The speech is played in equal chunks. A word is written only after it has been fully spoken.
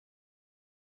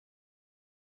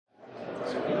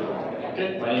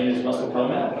Okay, my name is Russell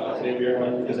Bormann. Today we are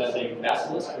going to be presenting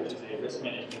Basilisk, which is a risk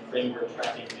management framework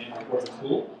tracking and reporting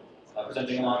tool.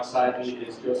 Presenting alongside me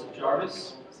is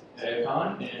Jarvis,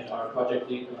 YahyaKhan, and our project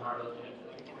lead, Gandharva.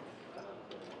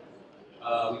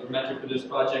 We were mentored for this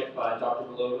project by Dr.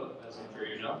 Belova, as I'm sure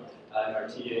you know, and our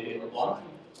TA, LeBlanc.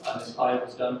 This project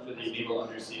was done for the Naval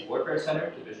Undersea Warfare Center,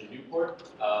 Division Newport,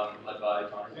 led by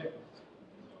Connor Gay.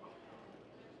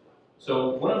 So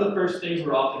one of the first things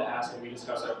we're often asked when we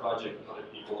discuss our project with other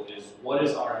people is, what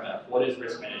is RMF? What is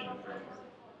Risk Management Framework?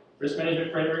 Risk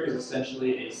Management Framework is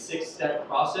essentially a 6-step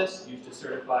process used to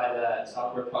certify that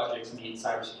software projects meet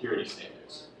cybersecurity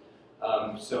standards.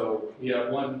 So we have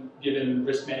one given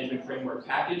Risk Management Framework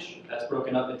package that's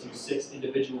broken up into 6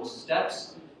 individual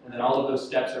steps, and then all of those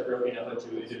steps are broken up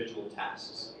into individual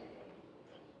tasks.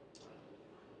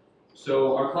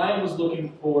 So our client was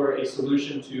looking for a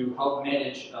solution to help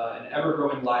manage an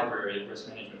ever-growing library of risk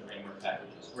management framework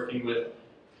packages, working with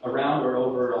around or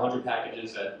over 100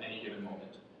 packages at any given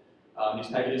moment. These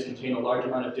packages contain a large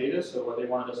amount of data, so what they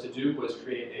wanted us to do was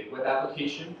create a web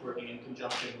application working in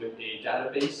conjunction with a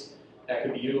database that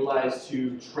could be utilized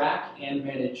to track and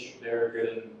manage their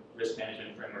given risk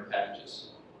management framework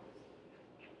packages.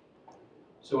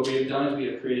 So what we have done is we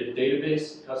have created a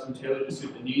database custom tailored to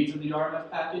suit the needs of the RMF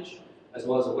package, as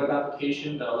well as a web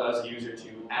application that allows the user to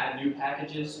add new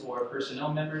packages or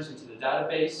personnel members into the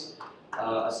database,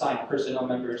 assign personnel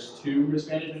members to risk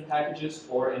management packages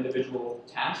or individual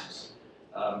tasks,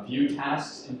 view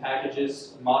tasks in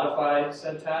packages, modify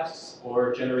said tasks,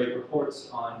 or generate reports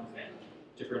on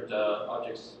different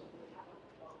objects.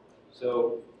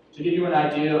 So to give you an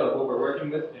idea of what we're working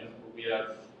with and what we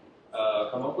have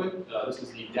come up with, this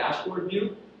is the dashboard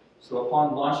view. So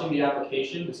upon launching the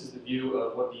application, this is the view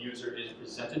of what the user is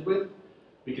presented with.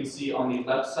 We can see on the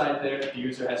left side there, the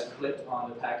user has clicked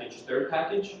on the third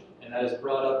package, and that has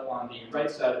brought up on the right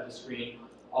side of the screen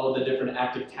all of the different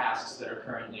active tasks that are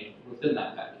currently within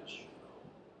that package.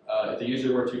 If the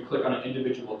user were to click on an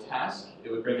individual task, it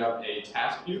would bring up a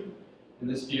task view. In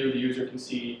this view, the user can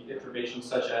see information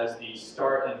such as the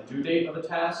start and due date of a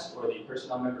task, or the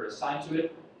personnel member assigned to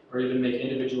it, or even make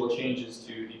individual changes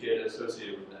to the data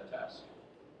associated with that task.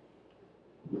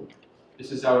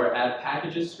 This is our Add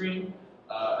Packages screen.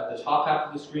 At the top half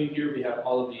of the screen here, we have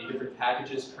all of the different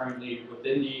packages currently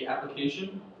within the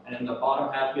application, and in the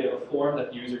bottom half, we have a form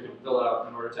that the user can fill out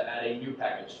in order to add a new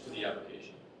package to the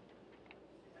application.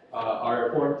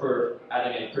 Our form for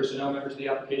adding a personnel member to the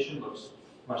application looks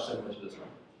much similar to this one.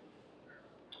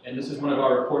 And this is one of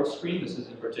our reports screen. This is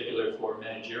in particular for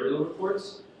managerial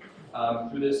reports.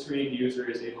 Through this screen, the user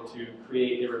is able to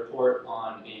create a report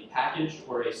on a package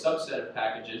or a subset of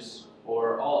packages,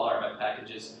 or all RMF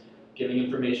packages, giving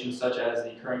information such as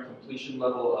the current completion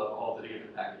level of all the given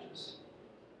packages.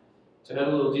 To head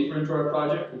a little deeper into our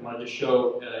project, we wanted to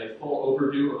show a full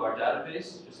overview of our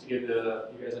database, just to give you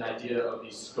guys an idea of the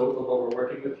scope of what we're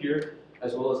working with here,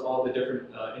 as well as all the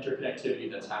different interconnectivity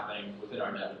that's happening within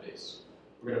our database.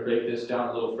 We're going to break this down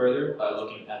a little further by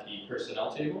looking at the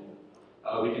personnel table.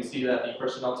 We can see that the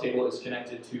personnel table is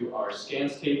connected to our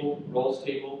scans table, roles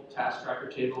table, task tracker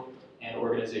table, and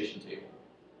organization table.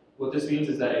 What this means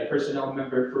is that a personnel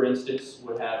member, for instance,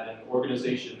 would have an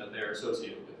organization that they're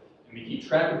associated with. And we keep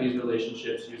track of these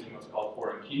relationships using what's called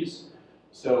foreign keys.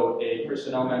 So a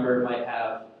personnel member might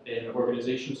have an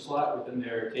organization slot within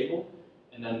their table,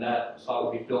 and then that slot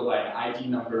will be filled by an ID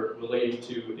number relating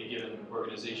to a given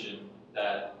organization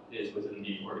that is within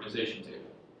the organization table.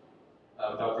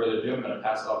 Without further ado, I'm going to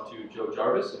pass it off to Joe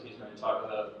Jarvis, and he's going to talk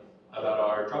about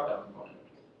our drop-down component.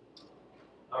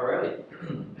 Alrighty.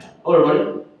 Hello,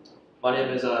 everybody. My name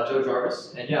is Joe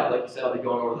Jarvis, and yeah, like you said, I'll be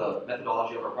going over the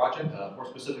methodology of our project. More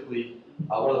specifically,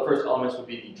 one of the first elements would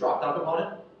be the drop-down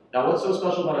component. Now, what's so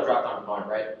special about a drop-down component,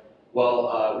 right?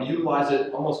 Well, we utilize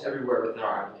it almost everywhere within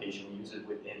our application. We use it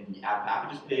within the Add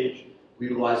Packages page. We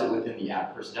utilize it within the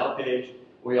Add Personnel page.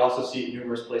 We also see it in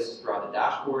numerous places throughout the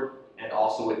dashboard, and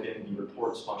also within the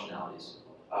reports functionalities.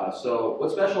 So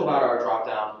what's special about our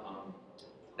dropdown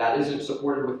that isn't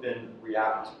supported within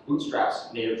React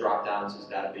Bootstrap's native dropdowns is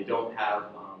that they don't have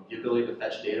the ability to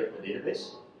fetch data from the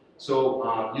database.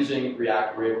 So using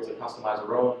React, we're able to customize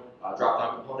our own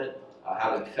dropdown component,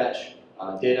 have it fetch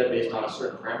data based on a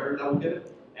certain parameter that we'll give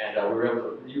it, and we're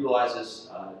able to utilize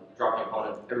this dropdown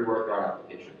component everywhere through our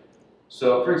application.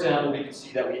 So for example, we can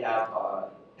see that we have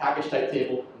package type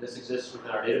table, and this exists within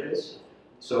our database.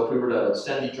 So if we were to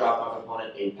send the dropdown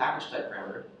component a package type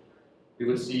parameter, we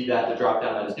would see that the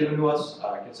dropdown that is given to us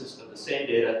consists of the same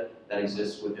data that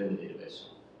exists within the database.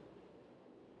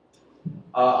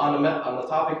 On the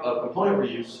topic of component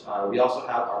reuse, we also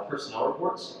have our personnel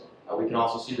reports. We can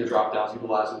also see the drop-downs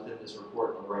utilized within this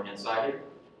report on the right-hand side here.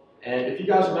 And if you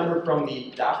guys remember from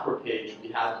the dashboard page,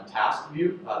 we have the task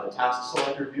view, the task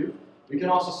selector view. We can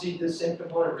also see this same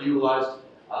component reutilized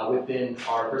within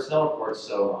our personnel reports,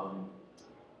 so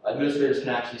administrators can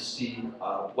actually see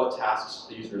what tasks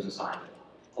the user is assigned.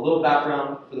 A little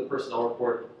background for the personnel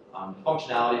report. The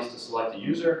functionality is to select a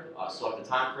user, select the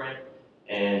time frame,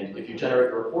 and if you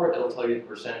generate the report, it'll tell you the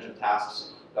percentage of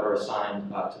tasks that are assigned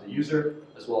to the user,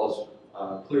 as well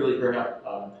as clearly bring up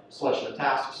a selection of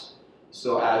tasks.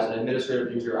 So as an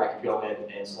administrative user, I could go in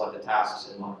and select the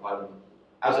tasks and modify them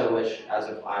as I wish, as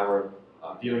if I were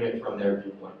viewing it from their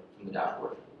viewpoint, from the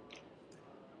dashboard.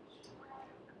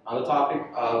 On the topic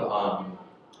of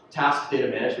task data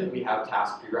management, we have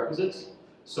task prerequisites.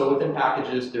 So within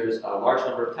packages, there's a large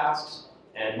number of tasks,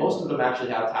 and most of them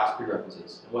actually have task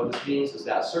prerequisites. And what this means is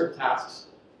that certain tasks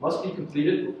must be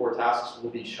completed before tasks will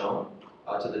be shown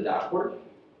to the dashboard.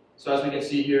 So as we can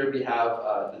see here, we have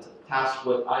the tasks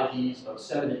with IDs of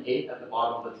 7 and 8 at the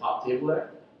bottom of the top table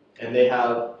there. And they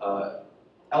have an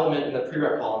element in the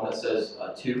prereq column that says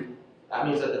 2. That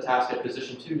means that the task at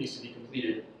position 2 needs to be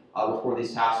completed before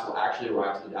these tasks will actually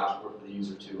arrive to the dashboard for the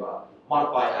user to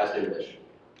modify as they wish.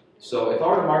 So if I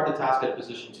were to mark the task at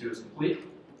position 2 as complete,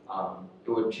 it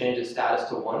would change its status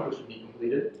to 1, which would be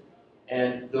completed.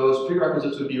 And those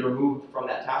prerequisites would be removed from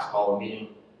that task column, meaning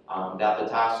that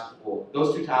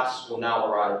those 2 tasks will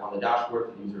now arrive on the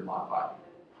dashboard for the user to modify.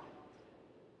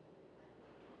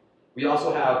 We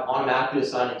also have automatically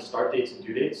assigning start dates and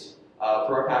due dates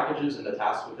for our packages and the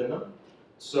tasks within them.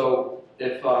 So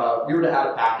if we were to add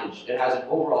a package, it has an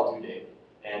overall due date.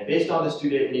 And based on this due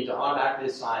date, we need to automatically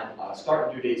assign start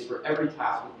and due dates for every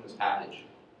task within this package.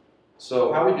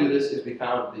 So how we do this is we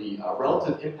found the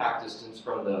relative impact distance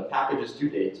from the package's due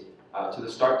date to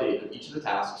the start date of each of the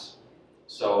tasks.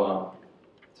 So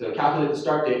to calculate the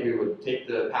start date, we would take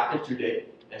the package due date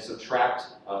and subtract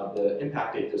the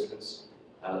impact date distance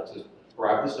to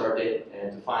arrive at the start date,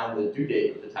 and to find the due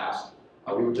date of the task,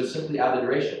 we would just simply add the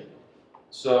duration.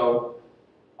 So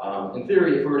in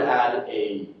theory, if we were to add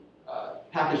a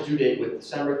package due date with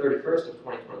December 31st of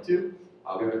 2022,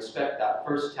 we would expect that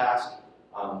first task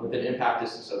with an impact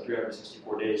distance of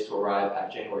 364 days to arrive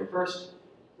at January 1st,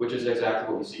 which is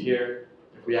exactly what we see here.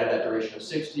 If we add that duration of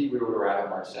 60, we would arrive at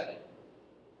March 2nd.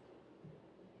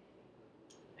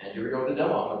 And here we go with the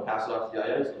demo. I'm going to pass it off to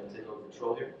Yahya. He's going to take over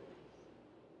control here.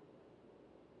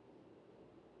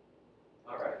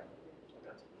 All right. I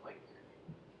got the mic.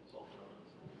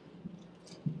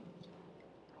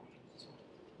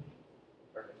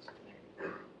 Perfect.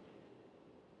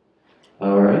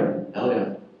 All right.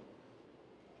 Elliot.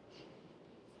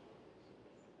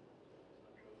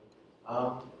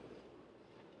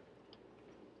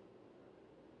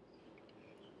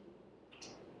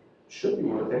 Should be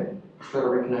working. Let's try to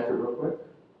reconnect it real quick.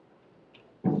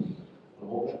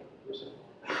 Hold it for a second.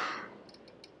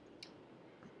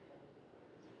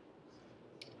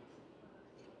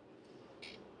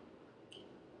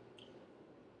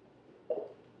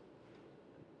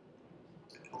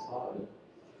 That's odd.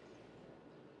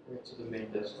 Bring it to the main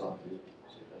desktop view.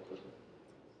 See if that does it.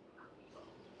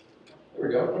 There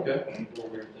we go. Okay. A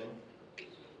little weird thing.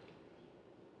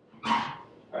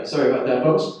 All right. Sorry about that,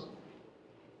 folks.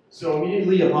 So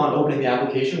immediately upon opening the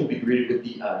application, we'll be greeted with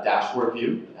the dashboard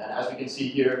view. And as we can see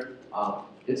here,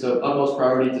 it's of utmost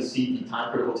priority to see the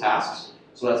time-critical tasks.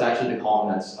 So that's actually the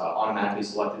column that's automatically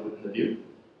selected within the view.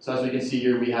 So as we can see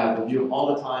here, we have the view of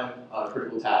all the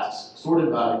time-critical tasks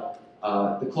sorted by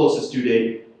the closest due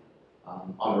date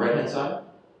on the right-hand side.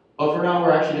 But for now,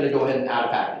 we're actually going to go ahead and add a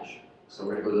package. So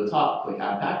we're going to go to the top, click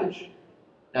Add Package.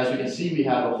 And as we can see, we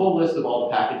have a full list of all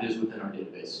the packages within our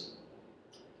database.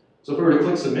 So if we were to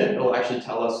click Submit, it'll actually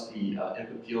tell us the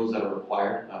input fields that are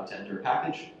required to enter a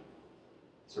package.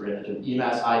 So we're going to enter the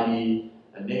UMass ID,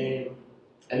 a name,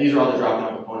 and these are all the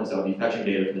drop-down components that will be fetching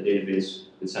data from the database.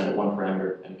 We send it one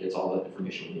parameter, and it gets all the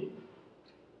information we need.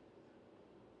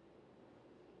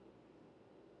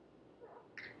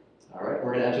 All right,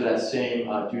 we're going to enter that same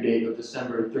due date of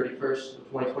December 31st of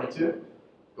 2022.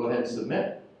 Go ahead and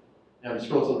submit. Now, if we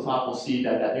scroll to the top, we'll see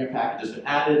that that new package has been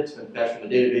added. It's been fetched from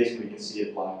the database, and we can see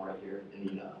it live right here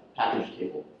in the package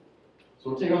table. So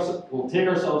we'll take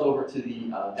ourselves over to the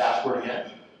dashboard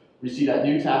again. We see that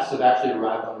new tasks have actually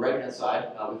arrived on the right-hand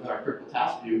side within our critical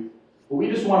task view. But we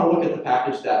just want to look at the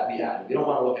package that we added. We don't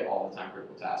want to look at all the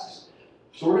time-critical tasks.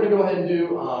 So we're going to go ahead and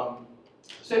do,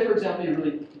 say, for example, you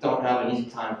really don't have an easy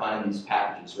time finding these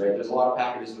packages, right? There's a lot of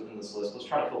packages within this list. Let's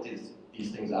try to filter these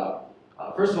things out.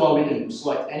 First of all, we can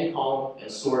select any column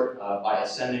and sort by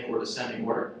ascending or descending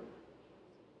order.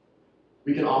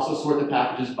 We can also sort the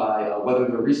packages by whether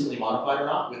they're recently modified or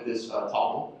not with this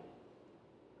toggle.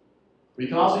 We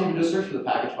can also even just search for the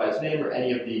package by its name or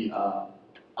any of the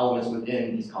elements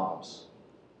within these columns.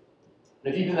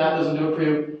 And if even that doesn't do it for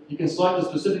you, you can select a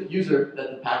specific user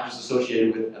that the package is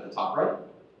associated with at the top right.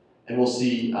 And we'll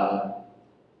see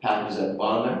packages at the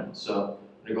bottom there. So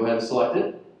I'm going to go ahead and select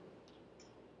it.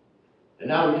 And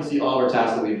now we can see all of our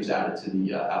tasks that we've just added to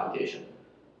the application.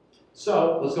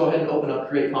 So let's go ahead and open up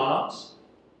Create ConOps.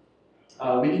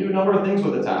 We can do a number of things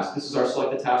with the task. This is our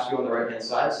selected task view on the right-hand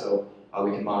side, so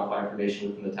we can modify information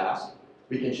within the task.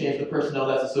 We can change the personnel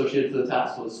that's associated to the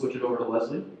task, so let's switch it over to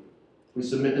Leslie. We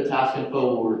submit the task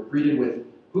info, we're greeted with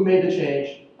who made the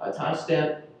change, a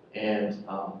timestamp, and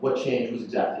what change was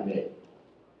exactly made.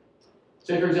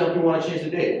 Say, for example, we want to change the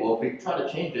date. Well, if we try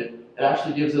to change it, it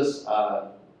actually gives us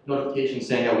notification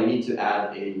saying that we need to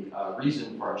add a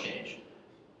reason for our change.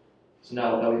 So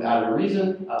now that we've added a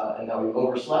reason and that we've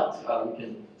overslept, we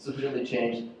can sufficiently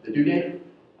change the due date.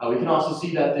 We can also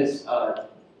see that this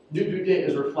new due date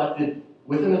is reflected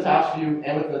within the task view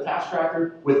and within the task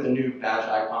tracker with the new badge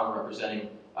icon representing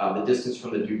the distance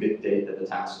from the due date that the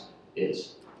task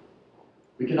is.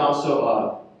 We can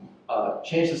also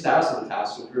change the status of the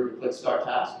task. So if we were to click Start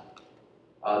Task,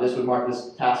 this would mark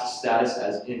this task status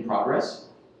as in progress.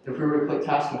 If we were to click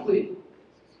Task Complete,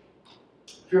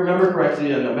 if you remember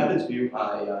correctly, in the methods view,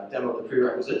 I demoed the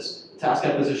prerequisites. The task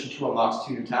at position 2 unlocks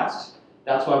 2 new tasks.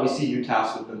 That's why we see new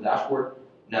tasks within the dashboard.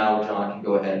 Now John can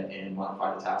go ahead and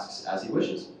modify the tasks as he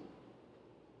wishes.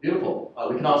 Beautiful.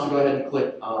 We can also go ahead and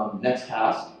click Next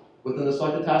Task within the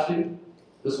selected task view.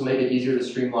 This will make it easier to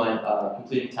streamline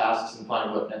completing tasks and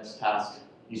finding what next task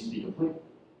needs to be complete.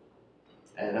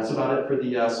 And that's about it for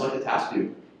the selected task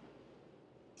view.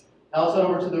 Now let's head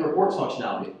over to the reports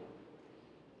functionality.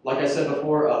 Like I said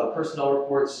before, the personnel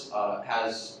reports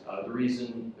has the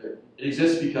reason it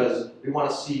exists because we want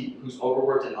to see who's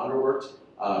overworked and underworked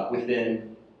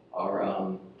within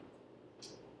our.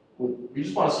 We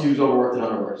just want to see who's overworked and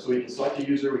underworked. So we can select a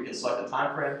user, we can select a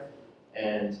time frame,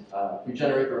 and if we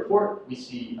generate the report, we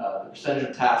see the percentage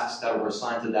of tasks that were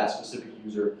assigned to that specific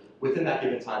user within that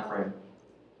given time frame.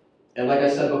 And like I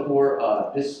said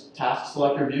before, this task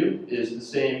selector view is the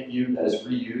same view that is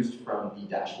reused from the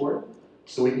dashboard.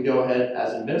 So we can go ahead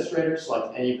as an administrator,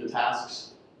 select any of the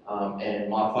tasks, and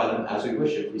modify them as we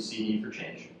wish if we see need for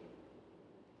change.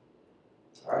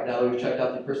 All right, now that we've checked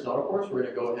out the personnel reports, we're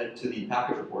going to go ahead to the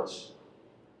package reports.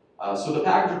 So the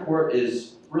package report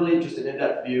is really just an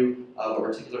in-depth view of a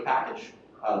particular package.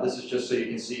 This is just so you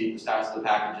can see the status of the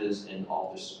packages and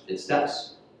all its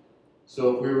steps.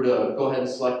 So if we were to go ahead and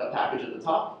select a package at the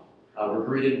top, we're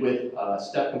greeted with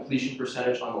step completion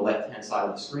percentage on the left-hand side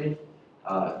of the screen.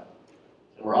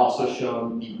 And we're also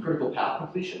shown the critical path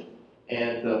completion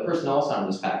and the personnel assigned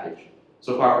to this package.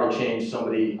 So if I were to change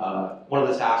somebody, one of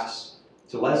the tasks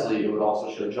to Leslie, it would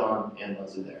also show John and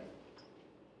Leslie there.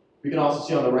 We can also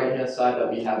see on the right-hand side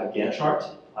that we have a Gantt chart.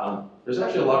 There's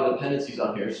actually a lot of dependencies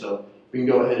on here, so we can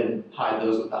go ahead and hide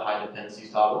those with the Hide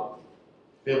Dependencies toggle.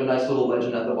 We have a nice little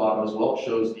legend at the bottom as well. It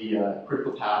shows the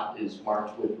critical path is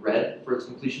marked with red for its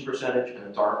completion percentage and a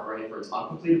dark gray for its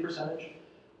uncompleted percentage,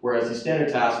 whereas the standard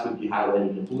task would be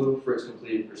highlighted in blue for its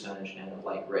completed percentage and a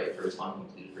light gray for its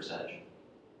uncompleted percentage.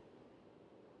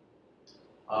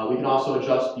 We can also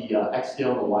adjust the X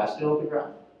scale and the Y scale of the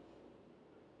graph.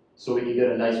 So we can get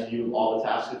a nice view of all the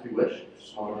tasks if we wish.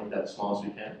 Just want to make that as small as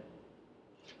we can.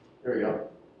 There we go.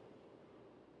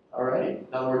 Alrighty,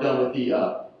 now that we're done with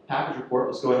the package report,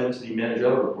 let's go ahead into the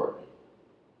managerial report.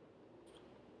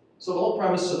 So the whole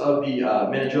premise of the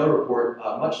managerial report,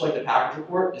 much like the package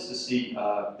report, is to see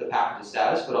the package's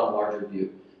status, but on a larger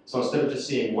view. So instead of just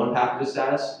seeing one package's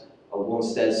status, we'll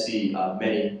instead see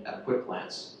many at a quick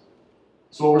glance.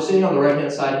 So what we're seeing on the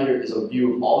right-hand side here is a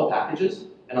view of all the packages,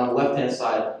 and on the left-hand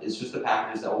side is just the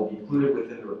packages that will be included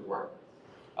within the report.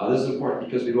 This is important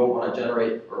because we don't want to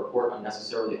generate a report on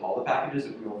necessarily all the packages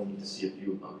if we only need to see a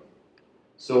few of them.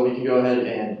 So we can go ahead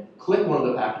and click one of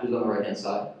the packages on the right-hand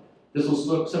side. This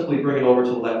will simply bring it over to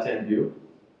the left-hand view.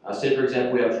 Say, for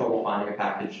example, we have trouble finding a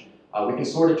package. We can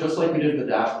sort it just like we did in the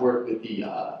dashboard with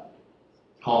the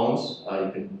columns.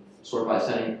 You can sort by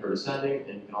ascending or descending,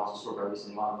 and you can also sort by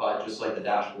recently modified, just like the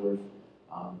dashboard.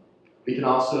 We can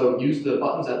also use the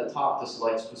buttons at the top to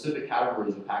select specific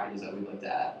categories of packages that we'd like to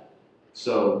add.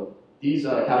 So these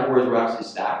categories will actually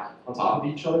stack on top of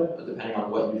each other, depending on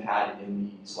what you've had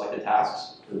in the selected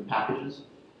tasks or the packages.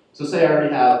 So say I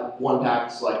already have one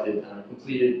package selected and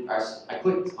I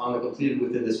clicked on the completed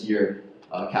within this year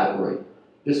category.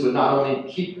 This would not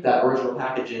only keep that original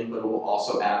package in, but it will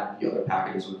also add the other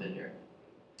packages within here.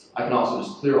 I can also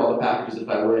just clear all the packages if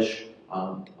I wish,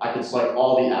 I can select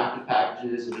all the active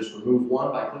packages and just remove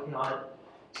one by clicking on it.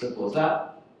 Simple as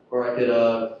that. Or I could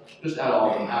just add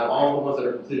all of them. Add all the ones that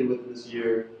are completed within this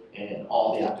year and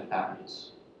all the active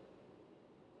packages.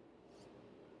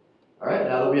 All right,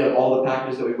 now that we have all the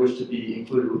packages that we wish to be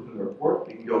included within the report,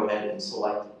 we can go ahead and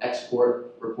select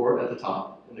Export Report at the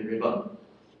top in the green button.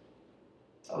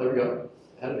 Oh, there we go.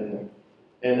 Ahead of me there.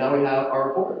 And now we have our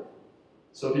report.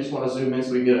 So if you just want to zoom in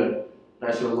so we get a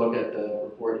nice little look at the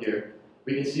report here,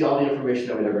 we can see all the information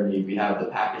that we'd ever need. We have the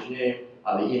package name,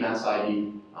 the UMass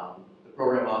ID, the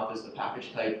program office, the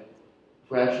package type. If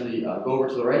we actually go over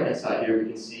to the right-hand side here, we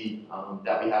can see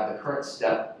that we have the current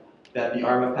step that the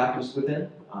RMF package is within.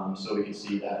 So we can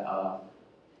see that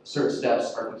certain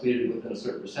steps are completed within a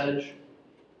certain percentage.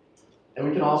 And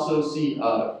we can also see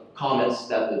comments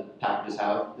that the packages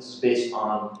have. This is based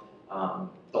on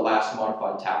the last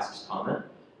modified tasks comment.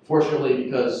 Fortunately,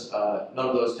 because none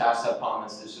of those tasks have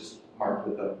comments, it's just marked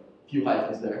with a few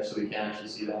hyphens there, so we can actually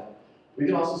see that. We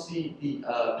can also see the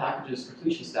package's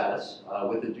completion status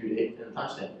with the due date and the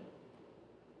timestamp.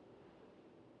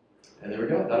 And there we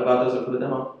go. That about does it for the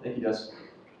demo. Thank you, guys.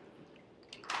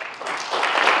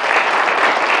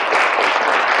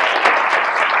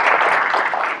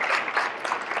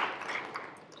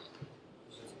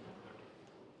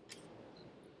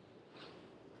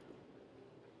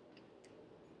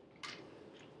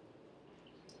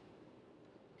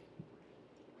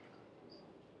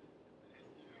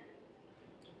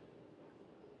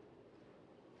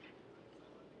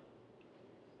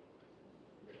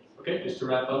 Okay, just to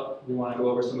wrap up, we want to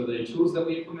go over some of the tools that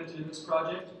we implemented in this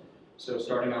project. So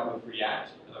starting out with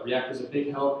React. React was a big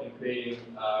help in creating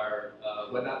our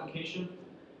web application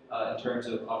in terms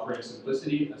of offering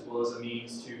simplicity as well as a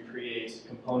means to create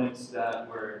components that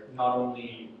were not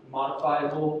only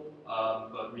modifiable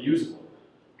but reusable.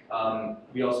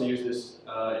 We also use this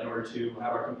in order to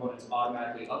have our components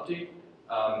automatically update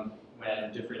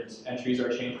when different entries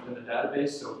are changed within the database.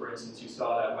 So for instance, you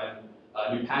saw that when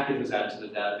a new package was added to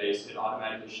the database, it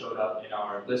automatically showed up in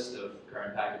our list of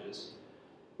current packages.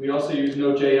 We also use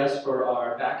Node.js for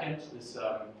our backend. This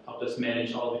helped us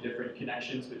manage all the different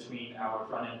connections between our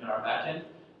front end and our backend.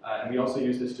 And we also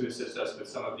use this to assist us with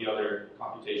some of the other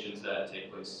computations that take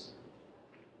place.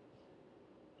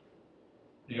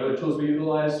 The other tools we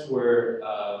utilized were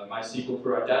MySQL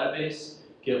for our database,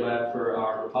 GitLab for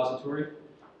our repository,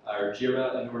 our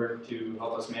Jira in order to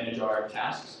help us manage our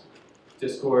tasks,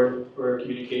 Discord for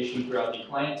communication throughout the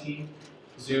client team,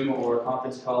 Zoom or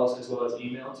conference calls, as well as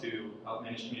email to help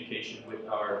manage communication with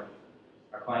our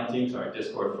client team, so our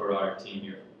Discord for our team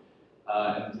here.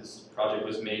 And this project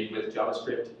was made with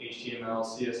JavaScript, HTML,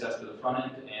 CSS for the front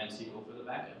end, and SQL for the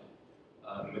back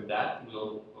end. And with that,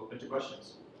 we'll open to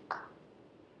questions.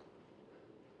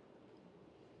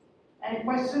 Any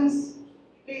questions,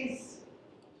 please?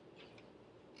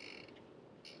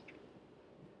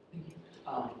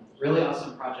 Really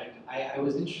awesome project. I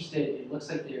was interested, it looks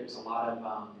like there's a lot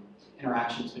of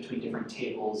interactions between different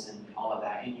tables and all of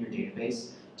that in your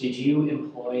database. Did you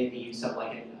employ the use of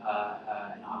like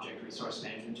an object resource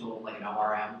management tool like an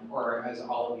ORM, or is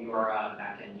all of your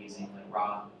backend using like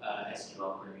raw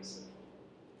SQL queries?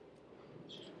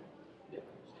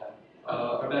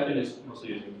 Our backend is mostly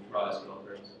using raw SQL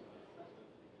queries.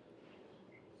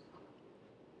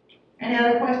 Any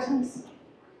other questions?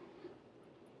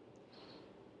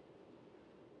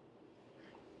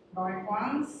 Going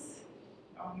once,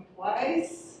 going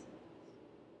twice.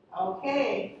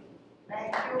 Okay,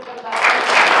 thank you for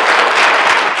that.